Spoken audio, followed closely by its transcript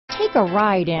Take a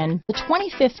ride in the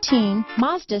 2015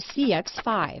 Mazda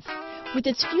CX-5. With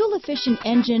its fuel-efficient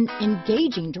engine,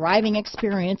 engaging driving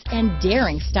experience, and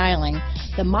daring styling,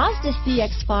 the Mazda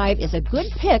CX-5 is a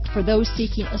good pick for those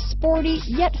seeking a sporty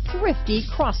yet thrifty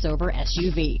crossover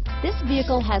SUV. This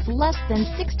vehicle has less than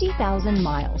 60,000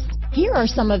 miles. Here are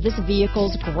some of this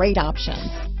vehicle's great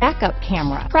options: backup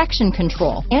camera, traction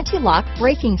control, anti-lock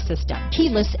braking system,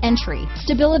 keyless entry,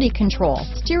 stability control,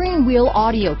 steering wheel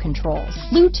audio controls,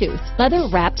 Bluetooth,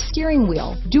 leather-wrapped steering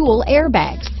wheel, dual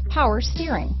airbags, power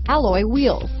steering, alloy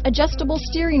wheels, adjustable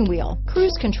steering wheel,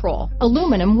 cruise control,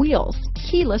 aluminum wheels,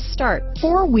 keyless start,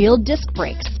 four-wheel disc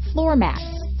brakes, floor mats,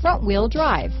 front-wheel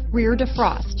drive, rear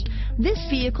defrost. This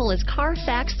vehicle is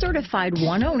Carfax certified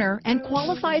one owner and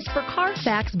qualifies for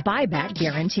Carfax buyback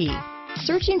guarantee.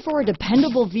 Searching for a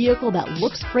dependable vehicle that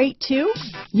looks great too?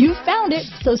 You found it,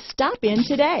 so stop in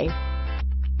today.